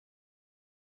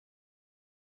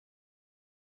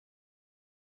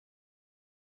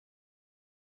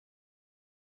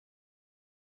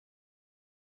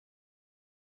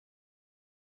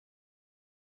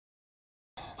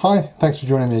Hi, thanks for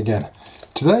joining me again.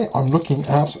 Today I'm looking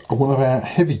at one of our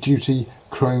heavy duty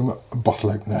chrome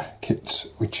bottle opener kits,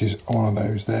 which is one of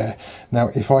those there. Now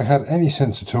if I had any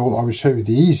sense at all, I would show you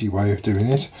the easy way of doing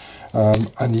it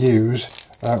and use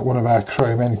one of our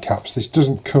chrome end caps. This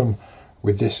doesn't come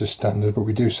with this as standard, but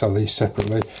we do sell these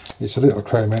separately. It's a little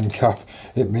chrome end cap.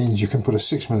 It means you can put a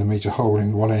 6mm hole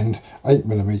in one end,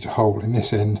 8mm hole in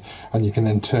this end, and you can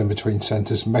then turn between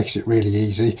centres. Makes it really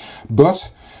easy.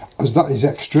 But as that is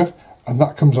extra and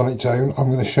that comes on its own,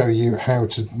 I'm going to show you how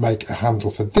to make a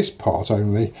handle for this part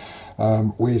only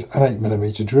with an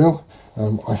 8mm drill.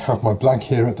 I have my blank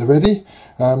here at the ready.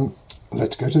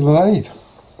 Let's go to the lathe.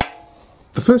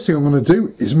 The first thing I'm going to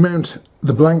do is mount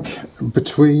the blank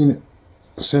between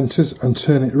centres and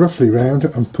turn it roughly round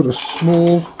and put a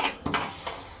small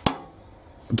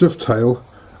dovetail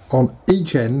on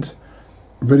each end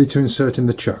ready to insert in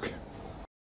the chuck.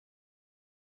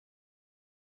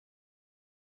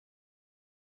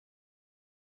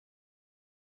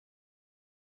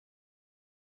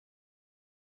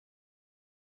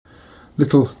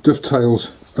 Little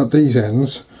dovetails at these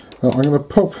ends. I'm going to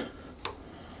pop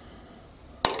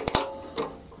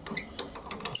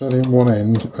that in one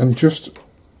end and just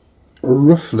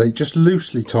roughly, just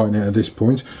loosely tighten it at this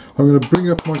point. I'm going to bring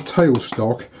up my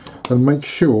tailstock and make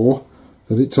sure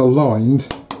that it's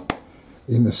aligned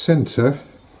in the centre,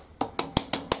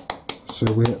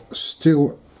 so we're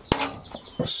still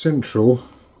central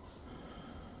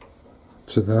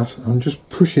to that. I'm just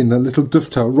pushing that little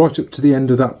dovetail right up to the end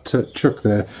of that chuck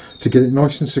there to get it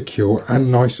nice and secure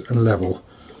and nice and level.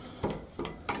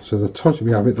 So the tighter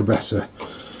we have it, the better.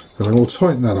 And we'll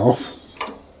tighten that off,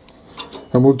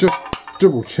 and we'll just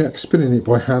double check, spinning it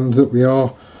by hand, that we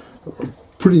are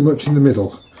pretty much in the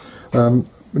middle.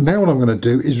 Now what I'm going to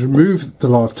do is remove the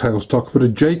live tailstock, put a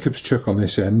Jacob's chuck on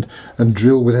this end and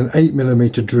drill with an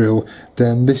 8mm drill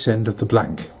down this end of the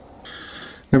blank.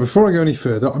 Now before I go any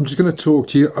further, I'm just going to talk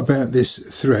to you about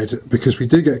this thread, because we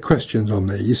do get questions on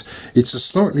these. It's a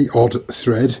slightly odd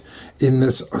thread in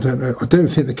that, I don't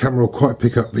think the camera will quite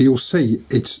pick up, but you'll see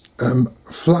it's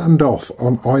flattened off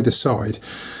on either side.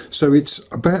 So it's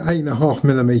about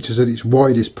 8.5mm at its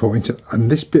widest point, and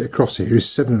this bit across here is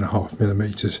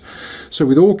 7.5mm. So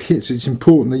with all kits it's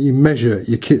important that you measure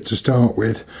your kit to start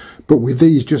with, but with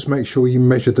these just make sure you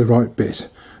measure the right bit.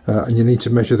 And you need to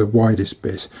measure the widest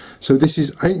bit. So this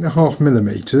is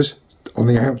 8.5mm on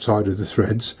the outside of the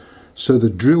threads. So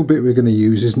the drill bit we're going to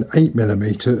use is an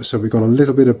 8mm, so we've got a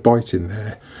little bit of bite in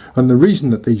there. And the reason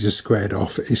that these are squared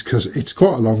off is because it's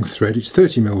quite a long thread. It's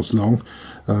 30mm long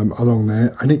along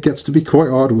there, and it gets to be quite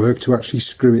hard work to actually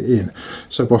screw it in.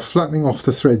 So by flattening off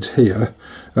the threads here,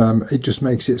 it just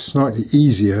makes it slightly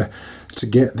easier to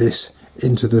get this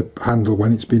into the handle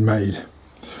when it's been made.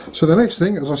 So the next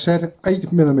thing, as I said,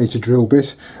 8mm drill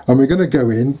bit, and we're going to go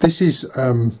in. This is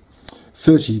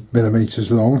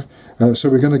 30mm long, so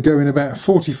we're going to go in about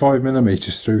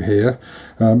 45mm through here,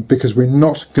 because we're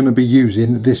not going to be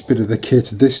using this bit of the kit.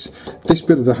 This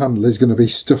bit of the handle is going to be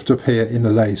stuffed up here in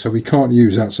the lathe, so we can't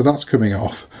use that, so that's coming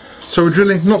off. So we're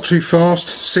drilling not too fast,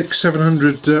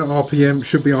 600-700 RPM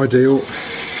should be ideal.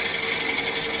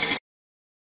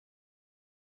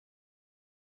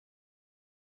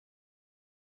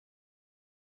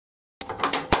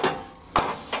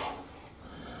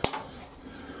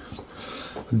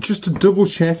 Just to double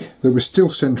check that we're still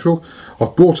central,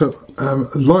 I've brought up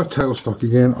live tailstock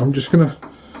again. I'm just going to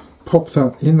pop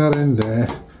that in that end there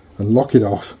and lock it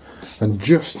off, and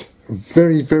just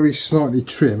very, very slightly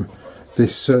trim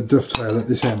this dovetail at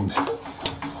this end.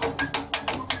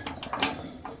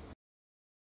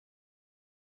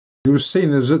 You will see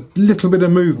there's a little bit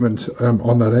of movement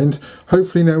on that end.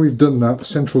 Hopefully now we've done that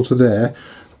central to there.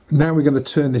 Now we're going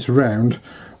to turn this round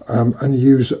and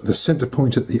use the centre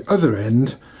point at the other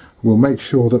end. We'll make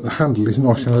sure that the handle is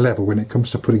nice and level when it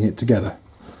comes to putting it together.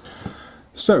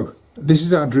 So this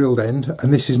is our drilled end,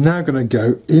 and this is now going to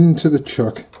go into the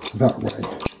chuck that way.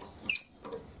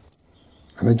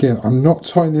 And again, I'm not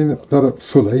tightening that up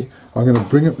fully. I'm going to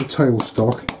bring up the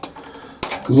tailstock,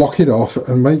 lock it off,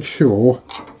 and make sure,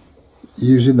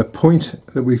 using the point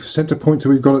that centre point that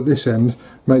we've got at this end,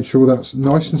 make sure that's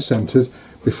nice and centred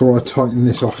before I tighten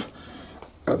this off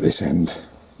at this end.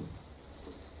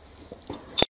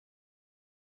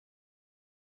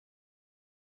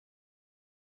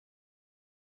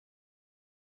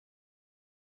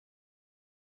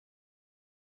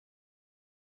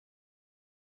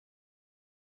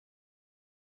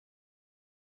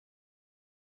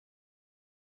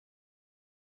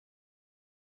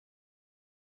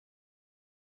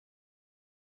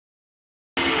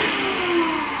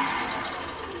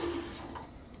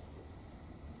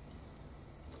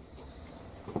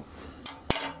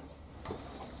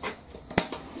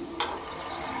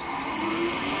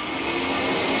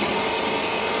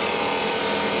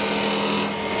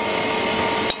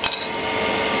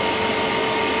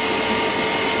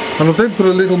 And I've then put a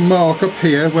little mark up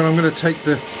here when I'm going to take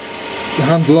the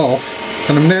handle off,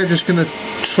 and I'm now just going to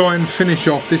try and finish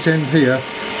off this end here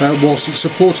whilst it's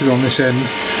supported on this end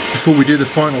before we do the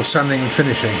final sanding and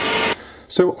finishing.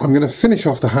 So I'm going to finish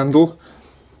off the handle,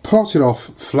 part it off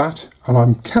flat, and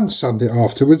I can sand it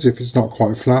afterwards if it's not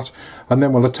quite flat, and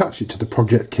then we'll attach it to the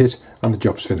project kit and the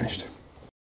job's finished.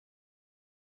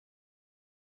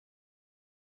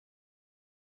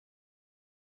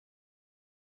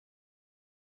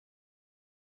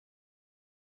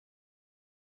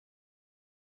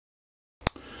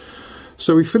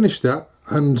 So we finished that,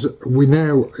 and we're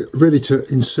now ready to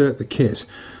insert the kit.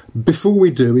 Before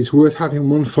we do, it's worth having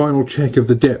one final check of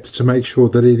the depth to make sure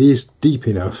that it is deep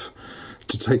enough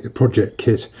to take the project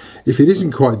kit. If it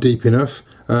isn't quite deep enough,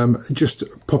 just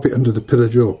pop it under the pillar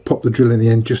drill, pop the drill in the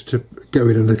end just to go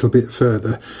in a little bit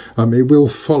further. It will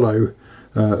follow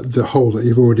the hole that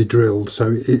you've already drilled,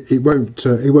 so it won't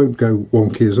go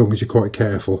wonky as long as you're quite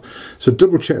careful. So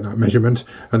double check that measurement,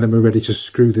 and then we're ready to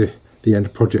screw the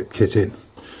end project kit in.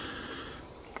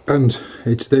 And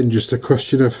it's then just a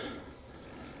question of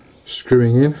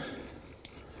screwing in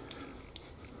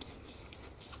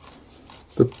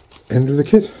the end of the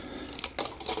kit.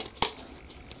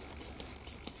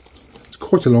 It's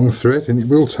quite a long thread, and it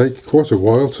will take quite a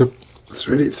while to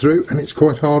thread it through, and it's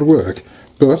quite hard work,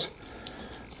 but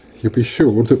you'll be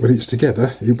sure that when it's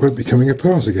together it won't be coming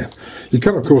apart again. You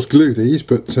can of course glue these,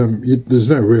 but there's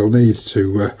no real need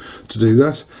to do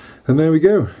that. And there we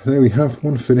go, there we have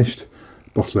one finished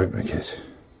bottle opener kit.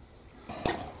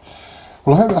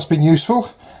 Well, I hope that's been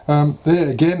useful. There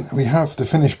again we have the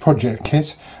finished project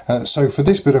kit. So for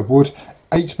this bit of wood,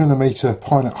 8mm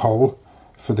pilot hole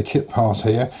for the kit part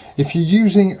here. If you're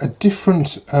using a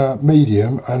different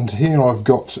medium, and here I've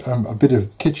got a bit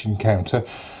of kitchen counter,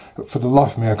 for the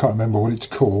life of me I can't remember what it's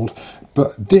called,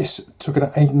 but this took an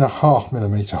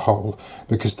 8.5mm hole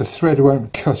because the thread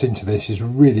won't cut into this, is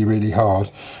really hard.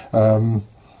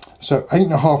 So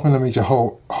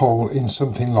 8.5mm hole in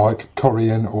something like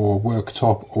Corian or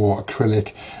worktop or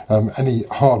acrylic, any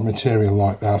hard material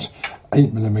like that,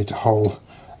 8mm hole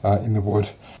in the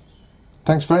wood.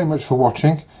 Thanks very much for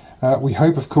watching. We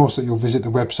hope of course that you'll visit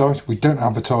the website. We don't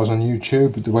advertise on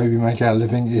YouTube, but the way we make our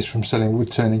living is from selling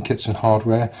wood turning kits and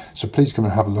hardware, so please come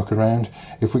and have a look around.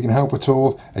 If we can help at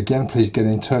all, again please get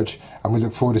in touch, and we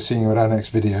look forward to seeing you at our next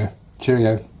video.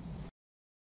 Cheerio.